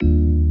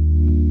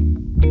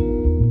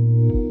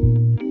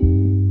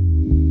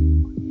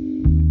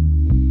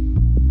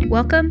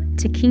Welcome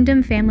to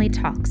Kingdom Family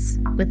Talks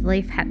with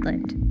Leif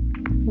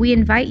Hetland. We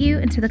invite you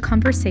into the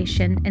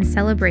conversation and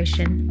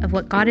celebration of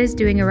what God is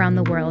doing around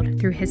the world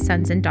through his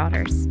sons and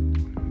daughters.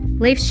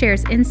 Leif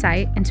shares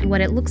insight into what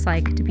it looks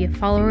like to be a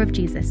follower of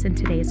Jesus in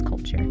today's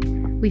culture.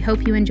 We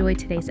hope you enjoy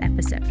today's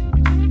episode.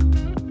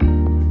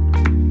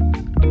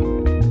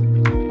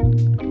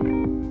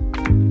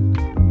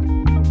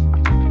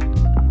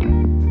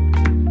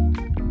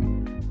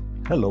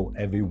 Hello,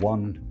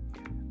 everyone.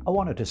 I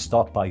wanted to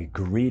start by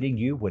greeting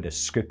you with a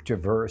scripture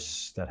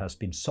verse that has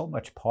been so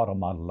much part of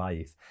my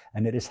life,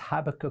 and it is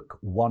Habakkuk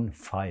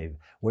 1:5,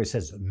 where it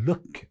says,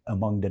 "Look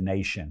among the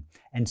nation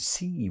and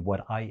see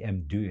what I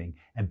am doing,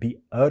 and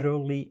be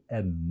utterly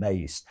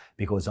amazed,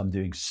 because I'm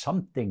doing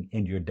something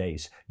in your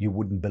days. You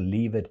wouldn't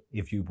believe it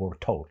if you were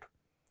told."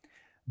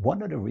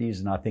 One of the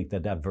reasons I think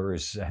that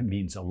verse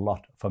means a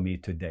lot for me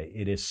today,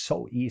 it is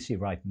so easy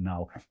right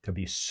now to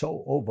be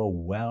so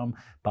overwhelmed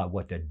by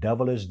what the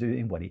devil is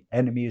doing, what the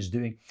enemy is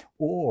doing,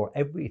 or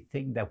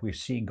everything that we're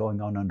seeing going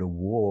on the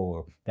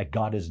world that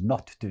God is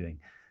not doing,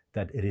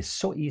 that it is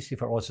so easy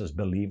for us as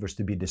believers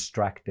to be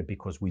distracted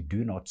because we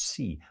do not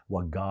see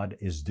what God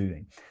is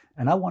doing.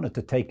 And I wanted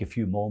to take a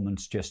few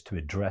moments just to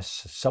address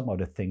some of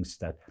the things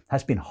that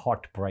has been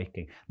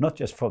heartbreaking, not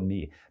just for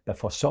me, but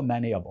for so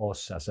many of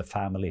us as a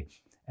family.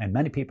 And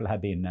many people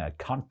have been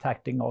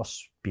contacting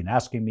us, been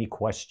asking me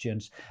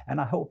questions, and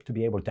I hope to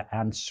be able to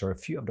answer a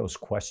few of those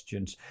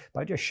questions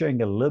by just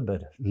sharing a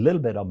little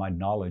bit of my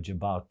knowledge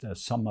about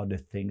some of the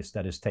things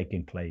that is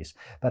taking place.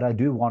 But I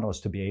do want us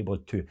to be able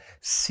to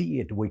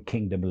see it with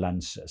kingdom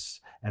lenses.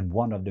 And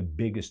one of the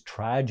biggest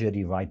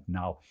tragedy right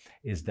now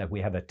is that we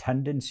have a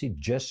tendency,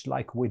 just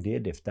like we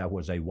did if that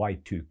was a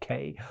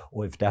Y2K,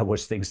 or if that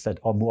was things that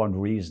are more on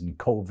reason,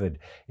 COVID,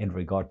 in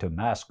regard to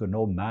mask or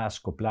no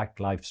mask, or Black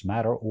Lives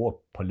Matter, or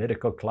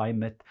political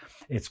climate.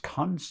 It's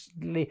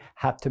constantly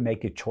have to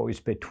make a choice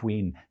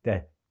between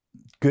the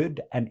good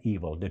and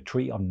evil, the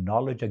tree of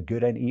knowledge of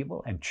good and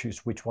evil, and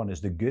choose which one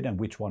is the good and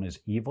which one is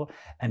evil,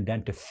 and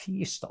then to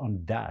feast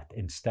on that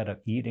instead of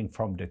eating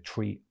from the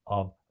tree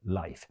of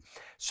life.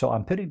 So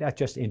I'm putting that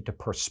just into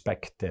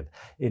perspective.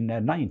 In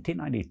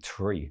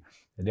 1993,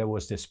 there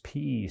was this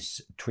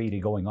peace treaty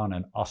going on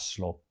in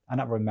Oslo, and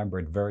I remember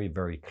it very,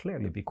 very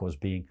clearly because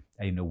being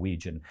a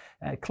Norwegian,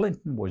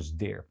 Clinton was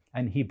there,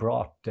 and he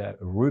brought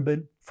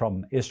Reuben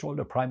from Israel,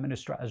 the prime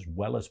minister, as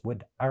well as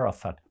with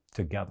Arafat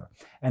together.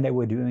 And they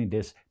were doing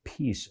this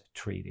peace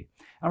treaty.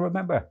 I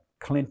remember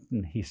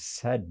Clinton, he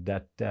said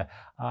that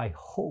I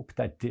hope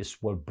that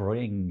this will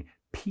bring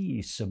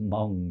peace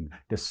among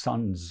the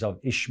sons of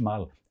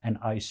Ishmael and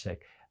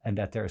Isaac, and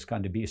that there's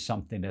going to be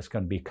something that's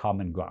going to be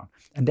common ground.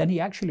 And then he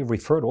actually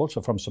referred also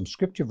from some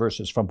scripture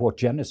verses from both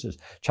Genesis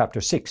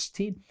chapter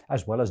 16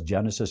 as well as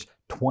Genesis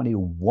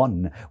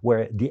 21,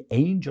 where the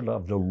angel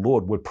of the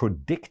Lord will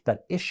predict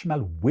that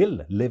Ishmael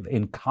will live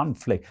in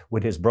conflict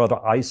with his brother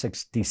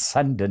Isaac's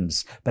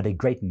descendants, but a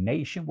great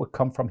nation will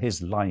come from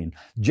his line,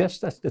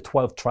 just as the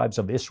 12 tribes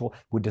of Israel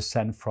would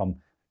descend from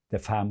the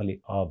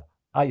family of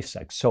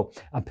Isaac. So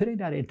I'm putting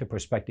that into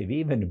perspective,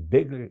 even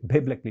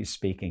biblically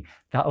speaking,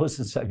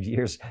 thousands of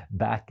years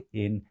back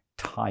in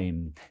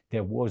time,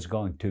 there was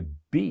going to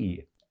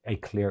be a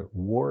clear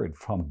word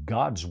from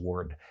God's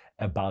word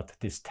about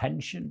this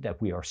tension that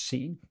we are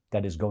seeing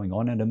that is going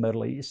on in the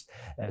Middle East.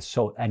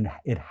 And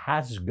it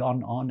has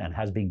gone on and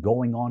has been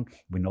going on.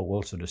 We know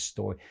also the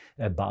story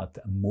about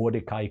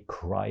Mordecai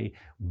cry,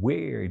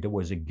 where there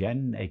was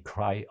again a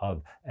cry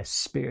of a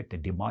spirit, a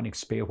demonic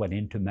spirit went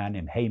into man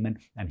named Haman,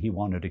 and he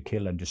wanted to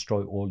kill and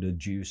destroy all the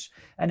Jews.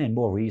 And in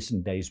more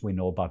recent days, we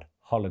know about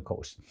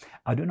Holocaust.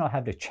 I do not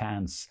have the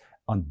chance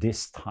on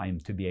this time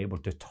to be able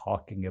to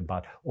talking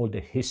about all the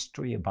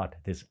history about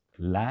this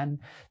land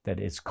that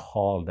is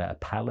called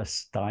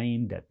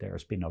Palestine, that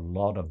there's been a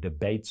lot of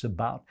debates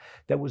about.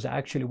 That was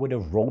actually where the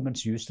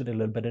Romans used it a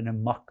little bit in a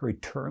mockery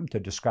term to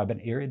describe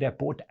an area that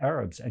both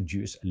Arabs and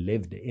Jews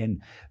lived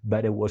in,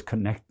 but it was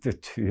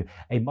connected to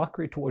a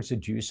mockery towards the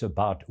Jews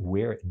about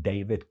where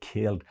David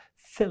killed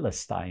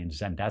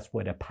Philistines, and that's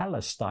where the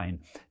Palestine,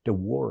 the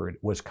word,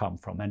 was come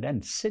from. And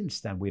then since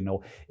then we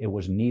know it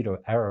was neither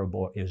Arab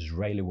or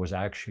Israeli. It was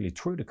actually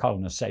through the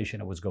colonization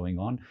that was going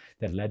on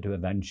that led to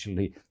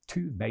eventually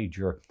two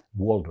major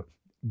world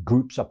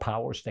groups of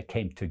powers that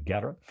came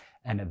together,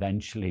 and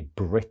eventually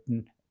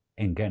Britain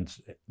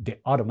against the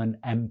Ottoman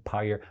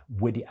Empire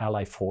with the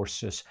Allied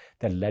forces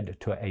that led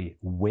to a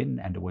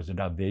win, and there was a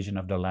division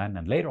of the land,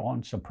 and later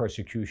on some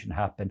persecution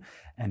happened,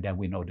 and then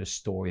we know the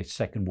story,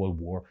 Second World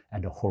War,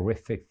 and the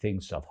horrific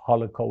things of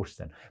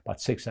Holocaust, and about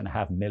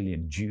 6.5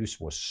 million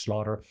Jews were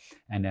slaughtered.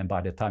 And then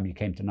by the time you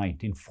came to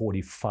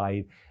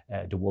 1945,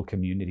 the world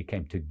community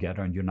came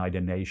together, and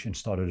United Nations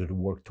started to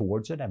work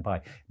towards it, and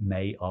by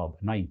May of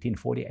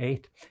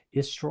 1948,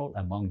 Israel,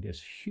 among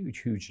this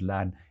huge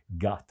land,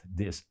 got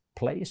this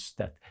place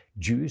that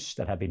Jews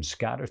that have been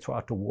scattered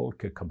throughout the world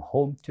could come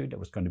home to. That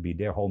was going to be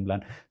their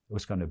homeland. It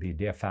was going to be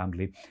their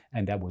family.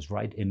 And that was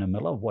right in the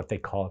middle of what they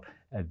call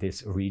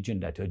this region,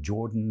 that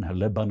Jordan,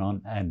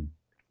 Lebanon, and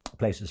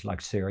places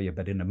like Syria,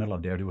 but in the middle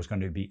of there was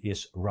going to be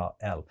Israel,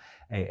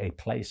 a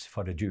place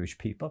for the Jewish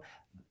people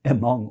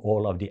among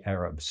all of the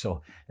Arabs.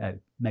 So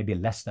maybe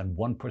less than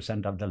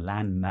 1% of the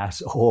land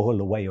mass all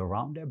the way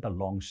around there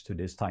belongs to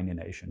this tiny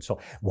nation. So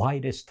why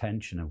this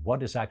tension, and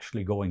what is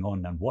actually going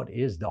on, and what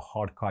is the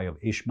heart cry of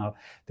Ishmael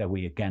that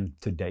we again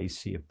today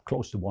see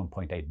close to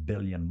 1.8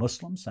 billion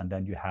Muslims, and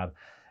then you have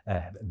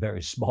a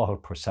very small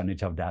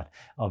percentage of that,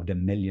 of the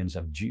millions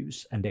of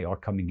Jews, and they are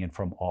coming in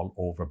from all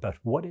over. But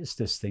what is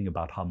this thing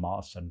about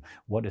Hamas, and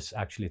what is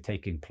actually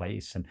taking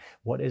place, and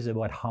what is it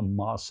about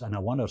Hamas? And I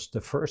want us to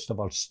first of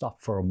all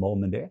stop for a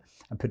moment there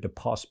and put the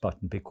pause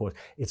button, because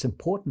it's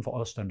important for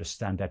us to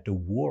understand that the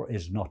war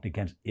is not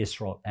against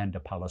Israel and the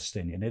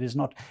Palestinian. It is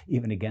not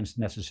even against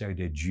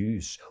necessarily the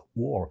Jews,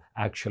 or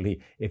actually,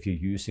 if you're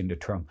using the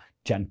term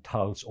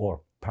Gentiles,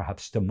 or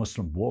perhaps the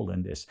Muslim world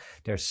in this.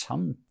 There's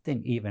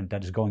something even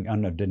that is going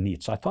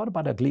underneath. So I thought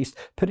about at least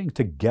putting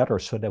together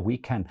so that we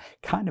can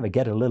kind of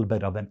get a little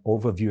bit of an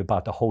overview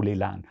about the Holy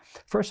Land.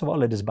 First of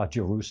all, it is about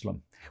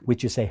Jerusalem,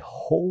 which is a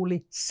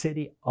holy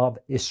city of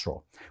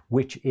Israel,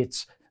 which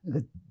it's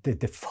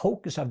the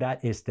focus of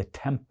that is the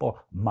Temple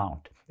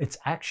Mount. It's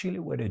actually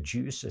where the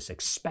Jews is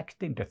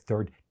expecting the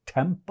third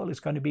temple is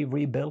going to be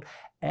rebuilt,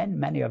 and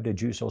many of the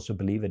Jews also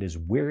believe it is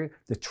where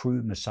the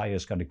true Messiah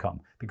is going to come,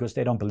 because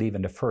they don't believe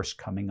in the first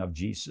coming of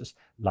Jesus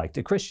like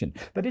the Christian.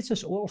 But it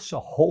is also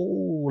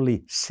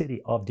holy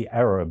city of the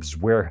Arabs,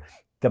 where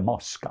the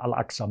mosque,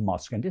 Al-Aqsa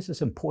Mosque. And this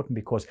is important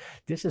because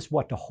this is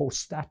what the whole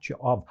statue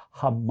of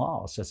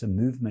Hamas as a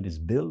movement is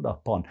built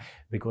upon,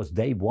 because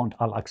they want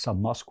Al-Aqsa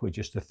Mosque, which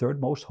is the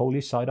third most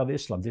holy site of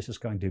Islam. This is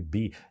going to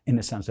be, in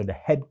a sense, of the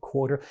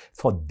headquarters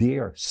for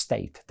their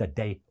state that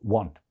they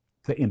want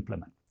to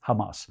implement,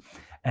 Hamas.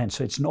 And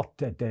so it's not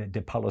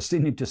the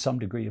Palestinian, to some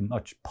degree,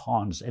 much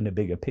pawns in the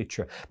bigger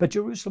picture. But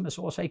Jerusalem is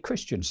also a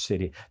Christian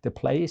city, the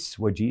place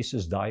where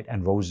Jesus died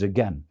and rose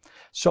again.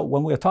 So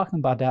when we're talking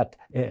about that,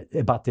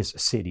 about this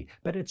city,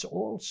 but it's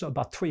also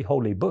about three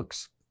holy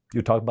books.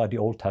 You talk about the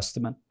Old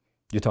Testament,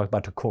 you talk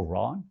about the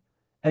Quran,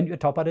 and you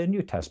talk about the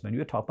New Testament.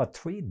 You talk about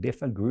three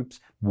different groups,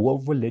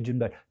 world religion,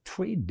 but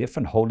three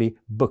different holy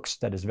books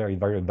that is very,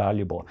 very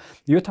valuable.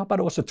 You talk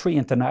about also three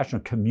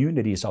international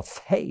communities of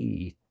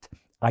faith.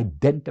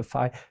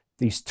 Identify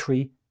these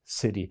three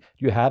cities.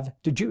 You have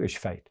the Jewish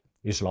faith,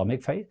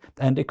 Islamic faith,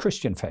 and the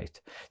Christian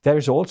faith.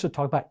 There's also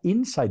talk about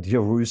inside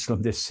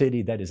Jerusalem, the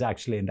city that is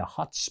actually in the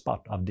hot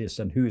spot of this,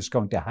 and who is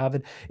going to have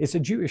it. It's a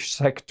Jewish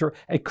sector,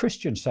 a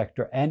Christian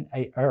sector, and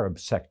an Arab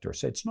sector.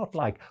 So it's not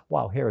like,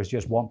 wow, here is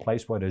just one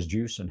place where there's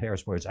Jews and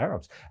here's where it's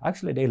Arabs.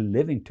 Actually, they're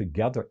living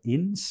together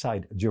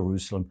inside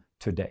Jerusalem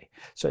today.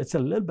 So it's a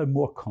little bit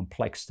more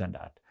complex than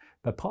that.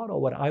 But part of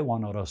what I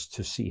wanted us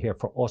to see here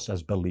for us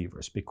as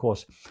believers,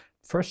 because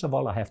first of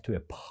all, I have to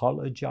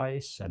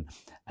apologize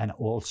and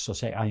also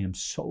say I am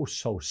so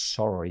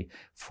sorry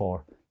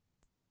for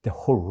the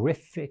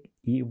horrific,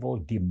 evil,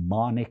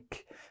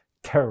 demonic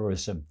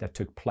terrorism that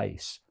took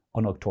place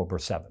on October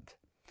 7th.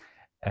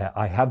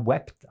 I have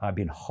wept. I've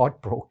been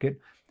heartbroken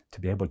to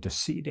be able to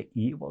see the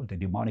evil, the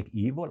demonic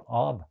evil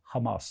of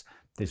Hamas,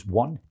 this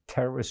one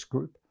terrorist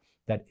group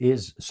that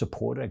is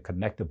supported and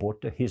connected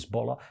both to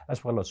Hezbollah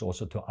as well as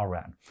also to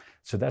Iran.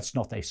 So that's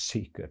not a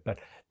secret, but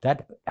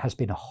that has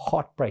been a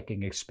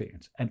heartbreaking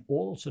experience. And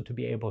also to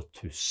be able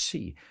to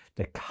see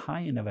the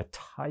kind of a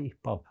type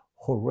of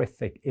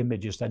horrific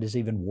images that is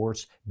even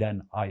worse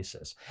than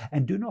ISIS.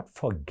 And do not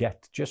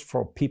forget, just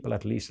for people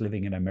at least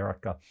living in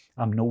America,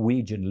 I'm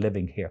Norwegian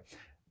living here,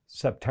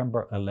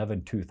 September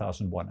 11,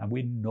 2001, and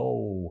we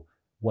know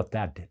what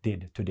that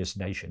did to this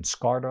nation,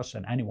 scarred us,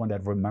 and anyone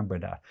that remember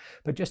that.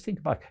 But just think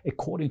about,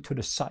 according to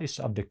the size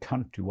of the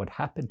country, what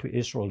happened to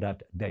Israel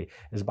that day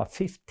is about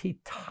 50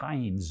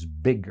 times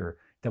bigger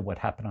than what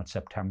happened on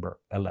September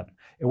 11.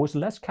 It was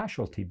less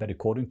casualty, but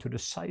according to the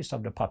size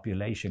of the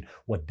population,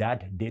 what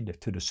that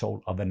did to the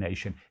soul of a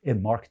nation, it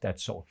marked that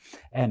soul.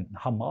 And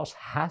Hamas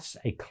has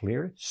a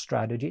clear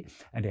strategy,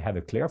 and they have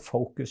a clear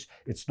focus.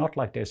 It's not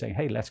like they're saying,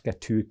 hey, let's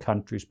get two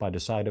countries by the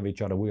side of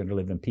each other. We're going to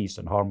live in peace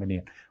and harmony.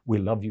 And we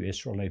love you,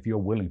 Israel, and if you're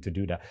willing to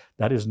do that.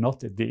 That is not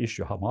the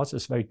issue. Hamas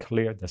is very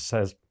clear that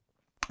says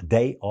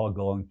they are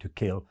going to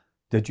kill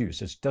the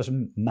Jews. It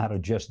doesn't matter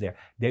just there.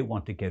 They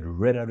want to get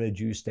rid of the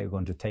Jews. They're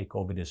going to take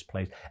over this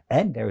place.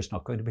 And there is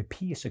not going to be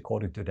peace,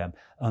 according to them,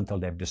 until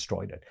they've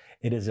destroyed it.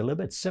 It is a little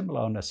bit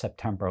similar on the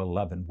September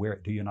 11, where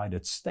the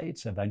United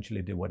States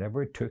eventually did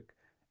whatever it took,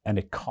 and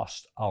it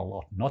cost a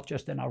lot, not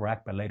just in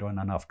Iraq, but later on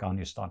in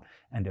Afghanistan,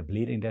 and the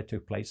bleeding that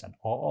took place and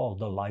all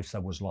the lives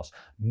that was lost.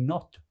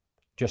 Not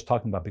just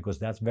talking about, because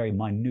that's very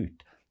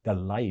minute, the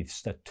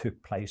lives that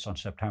took place on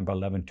September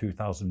 11,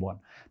 2001.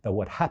 That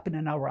what happened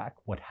in Iraq,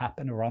 what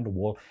happened around the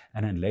world,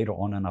 and then later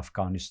on in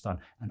Afghanistan,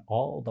 and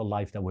all the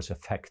life that was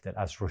affected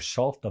as a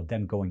result of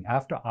them going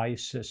after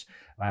ISIS.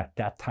 At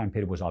that time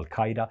period it was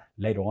Al-Qaeda.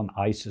 Later on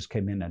ISIS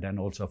came in, and then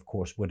also, of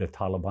course, with the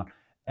Taliban.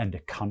 and the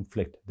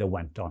conflict that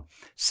went on.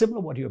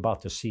 Similar to what you're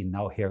about to see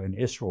now here in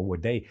Israel, where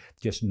they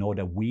just know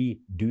that we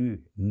do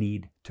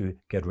need to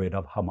get rid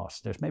of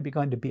Hamas. There's maybe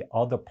going to be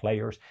other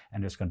players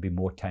and there's going to be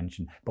more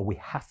tension, but we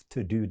have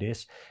to do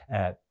this.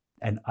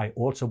 And I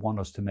also want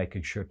us to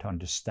make sure to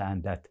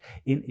understand that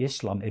in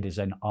Islam, it is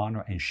an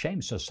honor and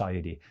shame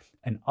society.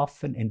 And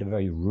often in the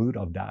very root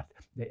of that,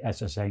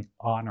 as I say,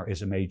 honor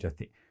is a major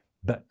thing,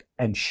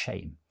 and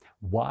shame.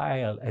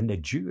 While in the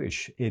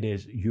Jewish, it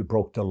is you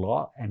broke the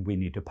law and we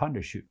need to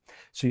punish you.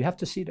 So you have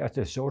to see that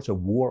there's also a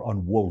war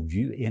on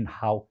worldview in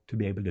how to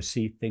be able to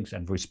see things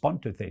and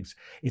respond to things.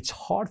 It's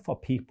hard for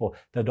people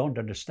that don't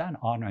understand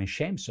honor and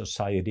shame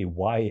society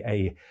why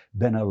a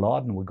bin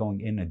Laden were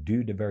going in and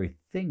do the very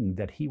thing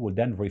that he would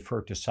then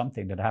refer to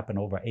something that happened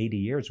over 80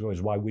 years ago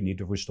is why we need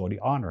to restore the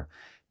honor.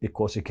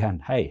 Because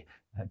again, hey,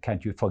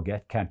 can't you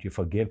forget? Can't you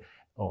forgive?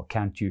 Or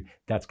can't you?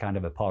 That's kind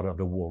of a part of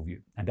the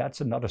worldview. And that's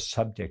another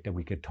subject that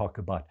we could talk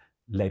about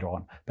later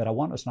on. But I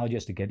want us now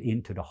just to get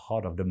into the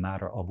heart of the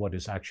matter of what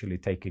is actually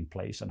taking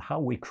place and how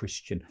we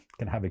Christian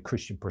can have a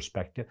Christian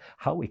perspective,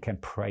 how we can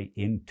pray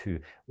into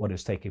what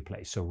is taking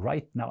place. So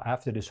right now,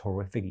 after this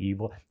horrific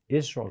evil,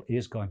 Israel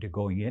is going to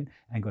go in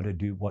and going to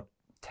do what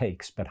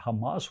takes, but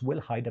Hamas will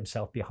hide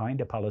themselves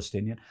behind the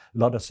Palestinian, a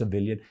lot of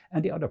civilian,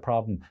 and the other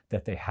problem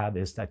that they have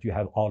is that you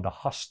have all the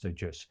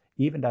hostages.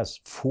 Even as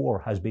 4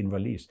 has been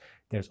released,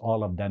 there's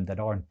all of them that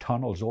are in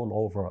tunnels all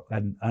over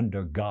and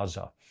under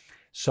Gaza.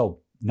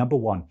 So number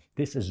one,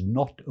 this is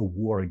not a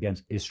war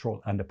against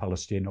Israel and the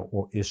Palestinians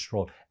or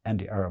Israel and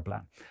the Arab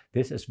land.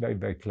 This is very,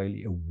 very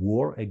clearly a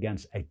war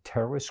against a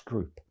terrorist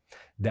group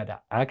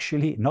that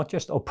actually not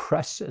just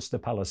oppresses the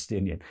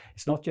Palestinian.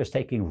 It's not just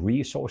taking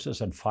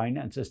resources and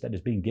finances that is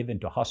being given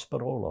to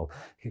hospital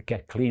or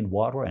get clean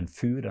water and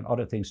food and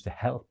other things to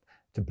help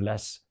to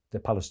bless the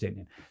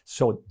Palestinian.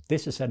 So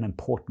this is an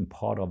important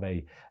part of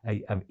an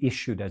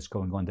issue that's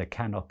going on that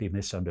cannot be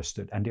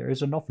misunderstood. And there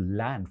is enough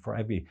land for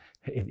every,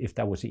 if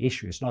that was the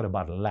issue, it's not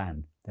about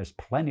land. There's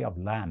plenty of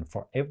land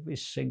for every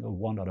single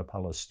one of the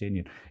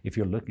Palestinian. If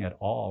you're looking at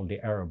all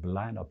the Arab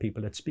land of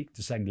people that speak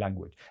the same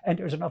language. And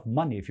there's enough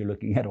money if you're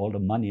looking at all the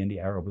money in the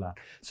Arab land.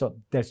 So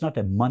there's not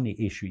a money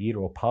issue,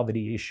 either a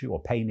poverty issue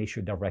or pain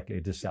issue directly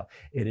itself.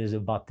 It is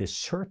about this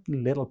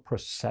certain little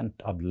percent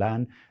of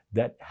land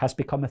that has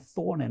become a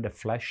thorn in the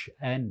flesh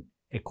and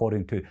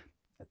according to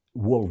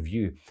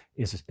worldview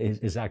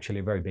is actually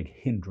a very big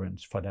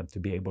hindrance for them to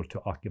be able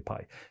to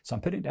occupy. So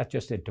I'm putting that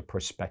just into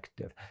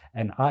perspective.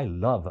 And I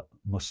love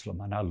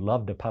Muslim and I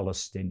love the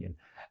Palestinian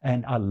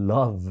and I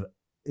love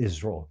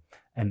Israel.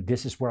 And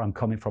this is where I'm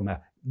coming from a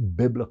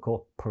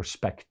biblical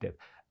perspective.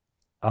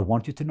 I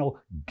want you to know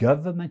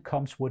government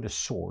comes with a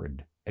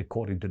sword,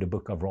 according to the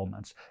book of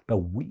Romans. But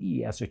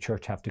we as a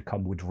church have to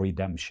come with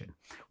redemption.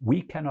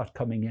 We cannot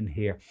coming in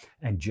here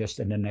and just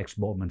in the next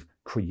moment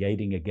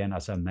creating again,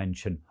 as I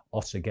mentioned,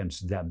 us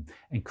against them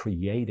and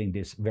creating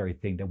this very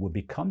thing that will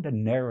become the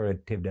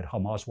narrative that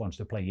Hamas wants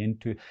to play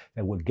into,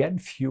 that will get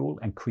fuel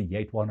and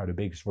create one of the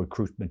biggest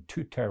recruitment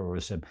to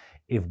terrorism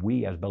if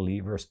we as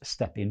believers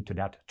step into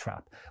that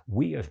trap.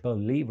 We as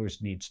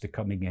believers needs to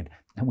coming in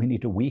and we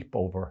need to weep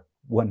over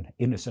when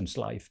innocent's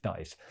life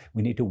dies.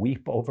 We need to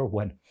weep over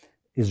when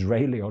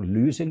Israeli are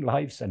losing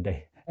lives and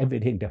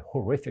everything, the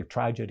horrific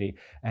tragedy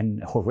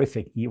and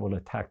horrific evil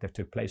attack that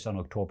took place on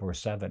October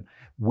 7.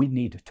 We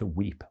need to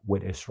weep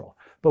with Israel.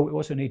 But we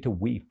also need to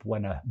weep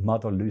when a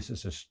mother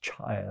loses a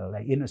child,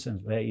 an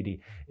innocent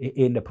lady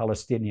in the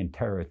Palestinian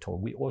territory.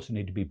 We also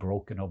need to be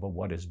broken over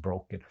what is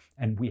broken.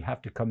 And we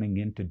have to coming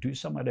in to do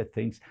some other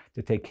things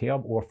to take care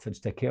of orphans,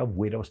 take care of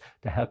widows,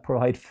 to help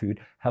provide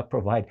food, help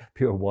provide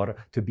pure water,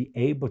 to be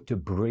able to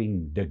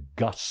bring the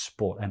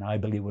gospel. And I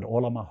believe with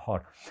all of my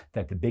heart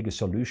that the biggest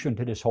solution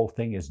to this whole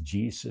thing is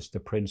Jesus, the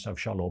Prince of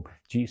Shalom.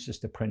 Jesus,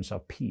 the Prince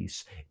of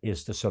Peace,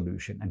 is the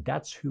solution. And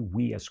that's who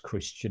we as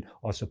Christians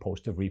are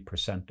supposed to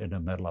represent in the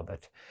middle of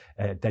it.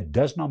 That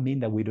does not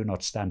mean that we do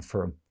not stand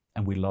firm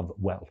and we love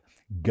well.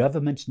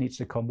 Governments needs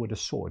to come with a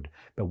sword,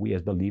 but we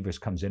as believers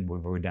comes in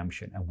with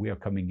redemption, and we are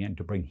coming in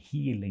to bring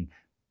healing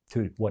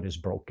to what is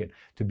broken,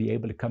 to be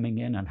able to coming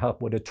in and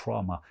help with the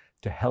trauma,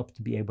 to help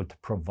to be able to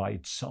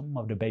provide some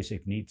of the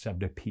basic needs of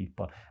the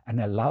people,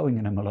 and allowing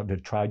in the middle of the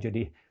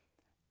tragedy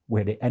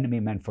where the enemy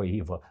meant for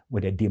evil,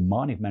 where the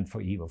demonic meant for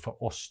evil, for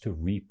us to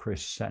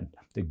represent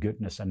the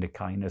goodness and the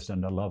kindness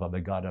and the love of a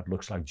God that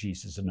looks like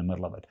Jesus in the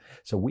middle of it.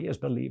 So we as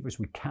believers,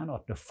 we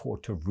cannot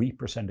afford to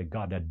represent a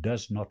God that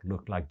does not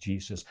look like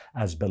Jesus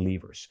as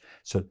believers.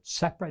 So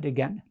separate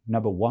again,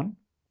 number one,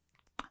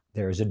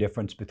 there is a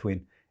difference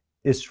between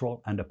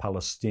Israel and the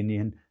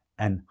Palestinian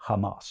and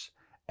Hamas.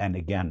 And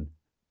again,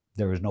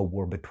 there is no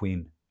war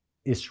between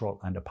Israel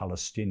and the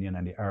Palestinian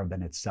and the Arab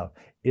in itself.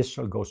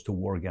 Israel goes to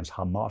war against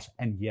Hamas,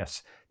 and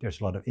yes,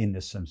 there's a lot of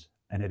innocence,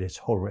 and it is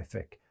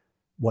horrific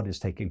what is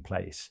taking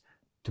place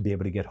to be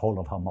able to get hold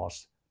of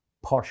Hamas,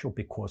 partial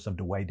because of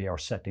the way they are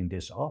setting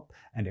this up,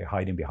 and they're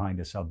hiding behind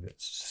the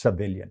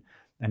civilian.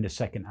 And the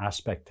second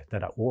aspect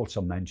that I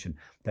also mentioned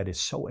that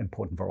is so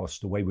important for us,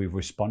 the way we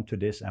respond to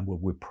this and what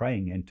we're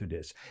praying into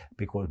this,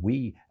 because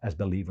we as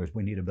believers,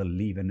 we need to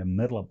believe in the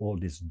middle of all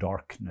this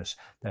darkness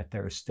that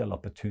there is still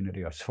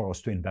opportunity for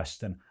us to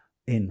invest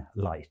in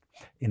light.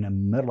 In the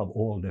middle of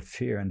all the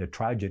fear and the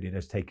tragedy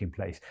that's taking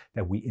place,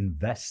 that we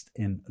invest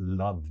in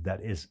love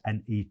that is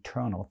an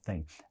eternal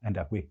thing, and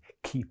that we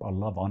keep our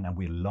love on and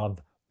we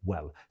love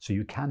well. So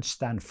you can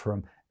stand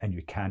firm and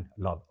you can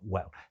love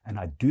well. And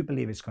I do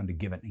believe it's going to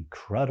give an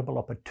incredible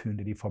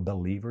opportunity for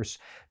believers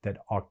that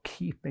are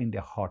keeping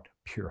their heart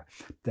pure,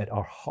 that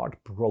are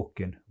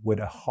heartbroken with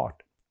a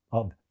heart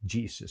of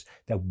Jesus,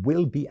 that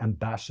will be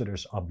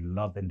ambassadors of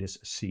love in this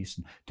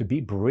season, to be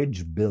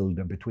bridge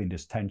builder between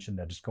this tension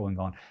that is going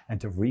on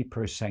and to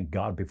represent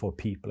God before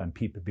people and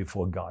people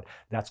before God.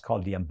 That's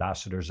called the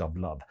ambassadors of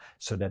love.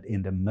 So that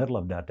in the middle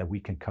of that we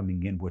can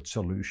coming in with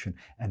solution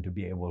and to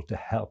be able to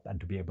help and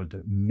to be able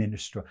to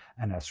minister.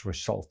 And as a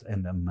result,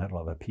 in the middle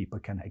of it, people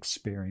can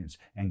experience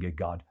and get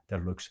God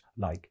that looks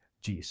like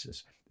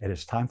Jesus. It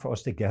is time for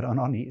us to get on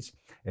our knees.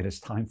 It is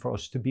time for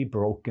us to be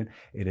broken.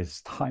 It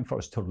is time for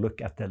us to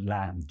look at the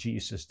Lamb,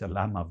 Jesus, the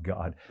Lamb of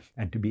God,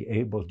 and to be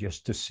able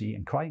just to see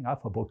and crying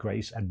out for both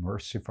grace and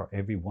mercy for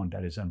everyone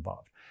that is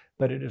involved.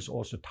 But it is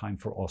also time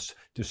for us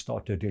to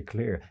start to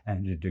declare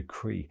and to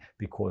decree,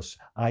 because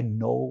I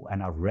know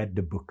and I read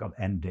the book of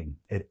ending.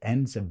 It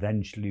ends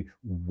eventually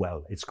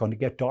well. It's going to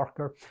get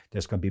darker.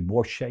 There's going to be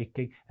more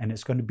shaking, and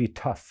it's going to be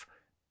tough,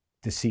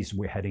 the season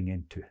we're heading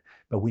into.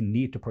 But we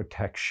need the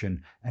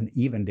protection, and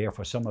even there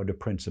for some of the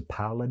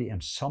principality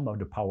and some of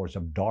the powers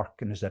of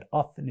darkness that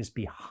often is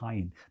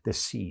behind the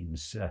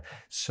scenes,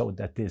 so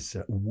that this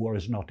war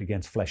is not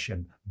against flesh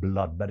and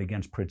blood, but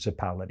against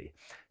principality.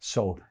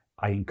 So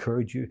I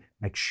encourage you,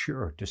 make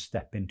sure to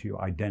step into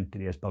your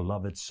identity as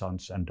beloved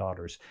sons and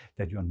daughters,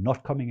 that you're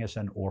not coming as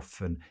an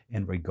orphan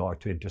in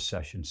regard to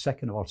intercession.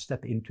 Second of all,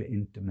 step into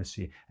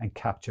intimacy and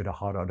capture the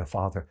heart of the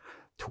Father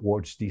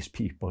towards these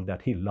people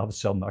that he loves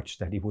so much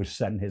that he will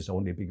send his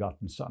only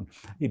begotten Son.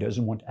 He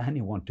doesn't want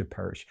anyone to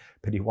perish,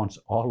 but he wants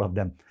all of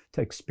them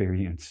to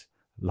experience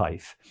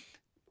life.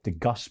 The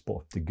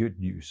gospel, the good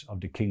news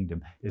of the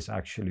kingdom, is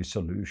actually a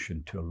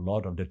solution to a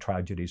lot of the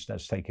tragedies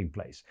that's taking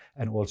place.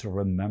 And also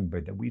remember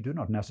that we do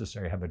not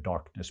necessarily have a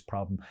darkness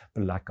problem,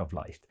 but lack of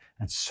light.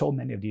 And so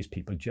many of these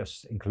people,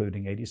 just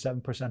including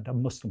 87% of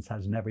Muslims,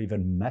 has never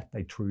even met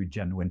a true,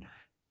 genuine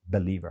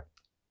believer,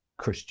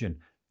 Christian,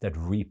 that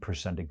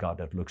represent a God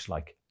that looks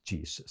like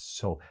Jesus.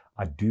 So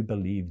I do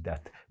believe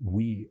that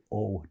we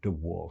owe the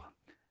world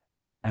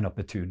an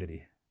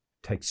opportunity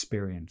to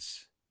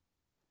experience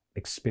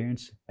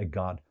a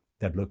God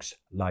that looks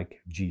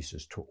like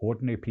Jesus, to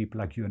ordinary people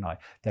like you and I,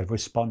 that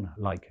respond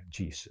like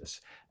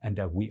Jesus, and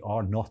that we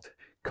are not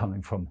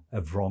coming from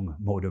a wrong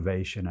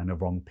motivation and a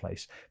wrong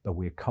place, but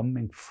we're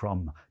coming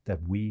from that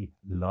we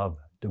love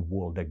the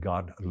world that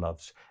God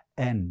loves.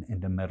 And in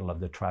the middle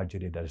of the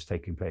tragedy that is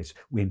taking place,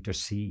 we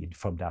intercede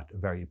from that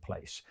very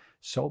place.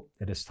 So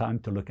it is time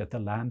to look at the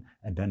Lamb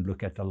and then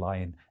look at the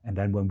Lion. And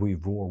then when we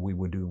roar, we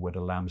will do with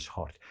the Lamb's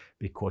heart,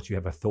 because you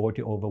have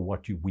authority over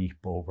what you weep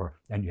over,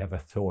 and you have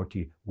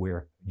authority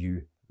where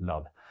you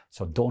love.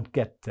 So don't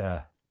get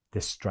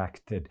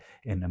distracted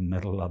in the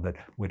middle of it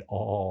with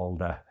all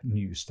the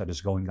news that is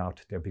going out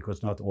there,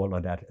 because not all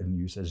of that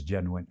news is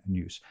genuine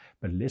news.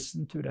 But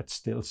listen to that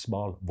still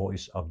small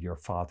voice of your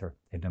Father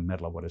in the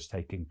middle of what is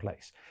taking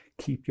place.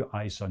 Keep your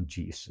eyes on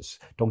Jesus.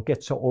 Don't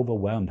get so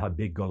overwhelmed how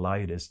big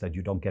Goliath is that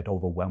you don't get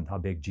overwhelmed how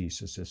big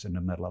Jesus is in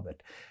the middle of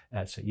it.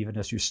 So even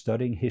as you're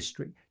studying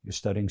history, you're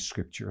studying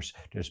scriptures,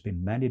 there's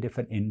been many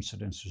different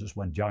incidences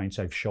when giants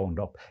have shown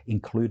up,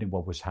 including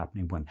what was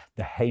happening when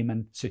the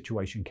Haman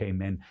situation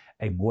came in,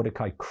 a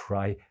Mordecai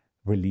cry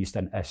released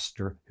an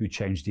Esther who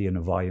changed the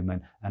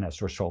environment, and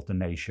as a result the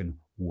nation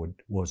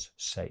was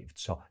saved.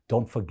 So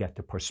don't forget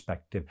the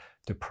perspective,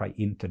 to pray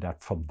into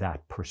that from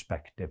that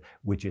perspective,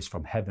 which is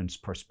from heaven's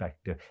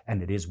perspective,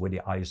 and it is with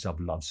the eyes of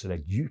love, so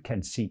that you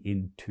can see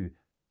into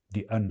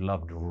the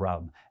unloved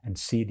realm and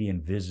see the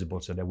invisible,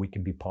 so that we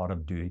can be part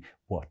of doing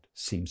what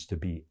seems to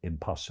be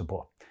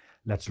impossible.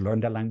 Let's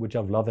learn the language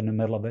of love in the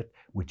middle of it,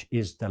 which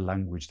is the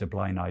language the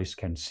blind eyes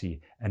can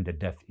see and the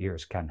deaf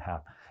ears can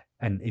have.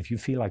 And if you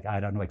feel like, I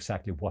don't know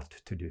exactly what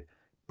to do,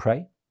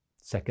 pray.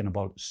 Second of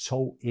all,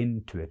 sow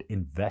into it.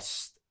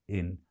 Invest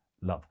in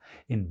love.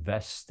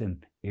 Invest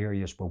in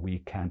areas where we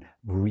can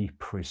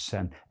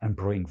represent and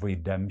bring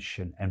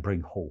redemption and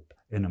bring hope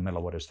in the middle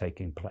of what is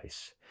taking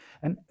place.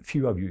 And a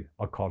few of you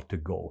are called to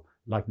go,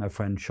 like my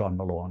friend Sean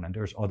Malone, and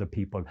there's other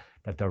people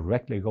that are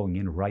directly going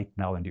in right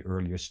now in the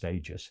earlier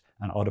stages,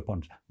 and other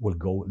ones will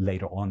go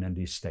later on in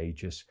these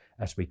stages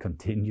as we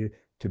continue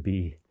to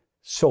be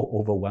so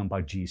overwhelmed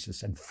by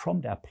Jesus. And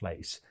from that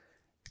place,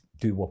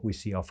 do what we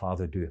see our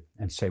Father do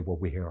and say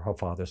what we hear our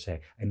Father say.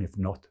 And if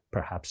not,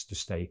 perhaps to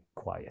stay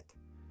quiet.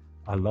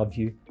 I love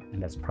you, and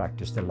let's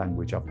practice the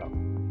language of love.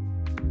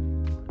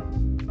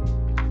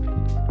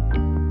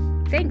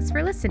 Thanks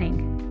for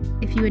listening.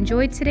 If you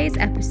enjoyed today's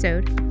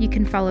episode, you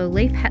can follow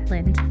Leif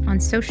Hetland on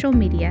social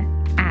media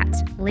at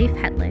Leif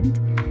Hetland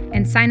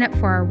and sign up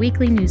for our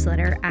weekly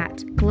newsletter at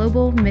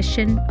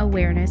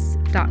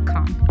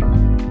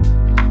globalmissionawareness.com.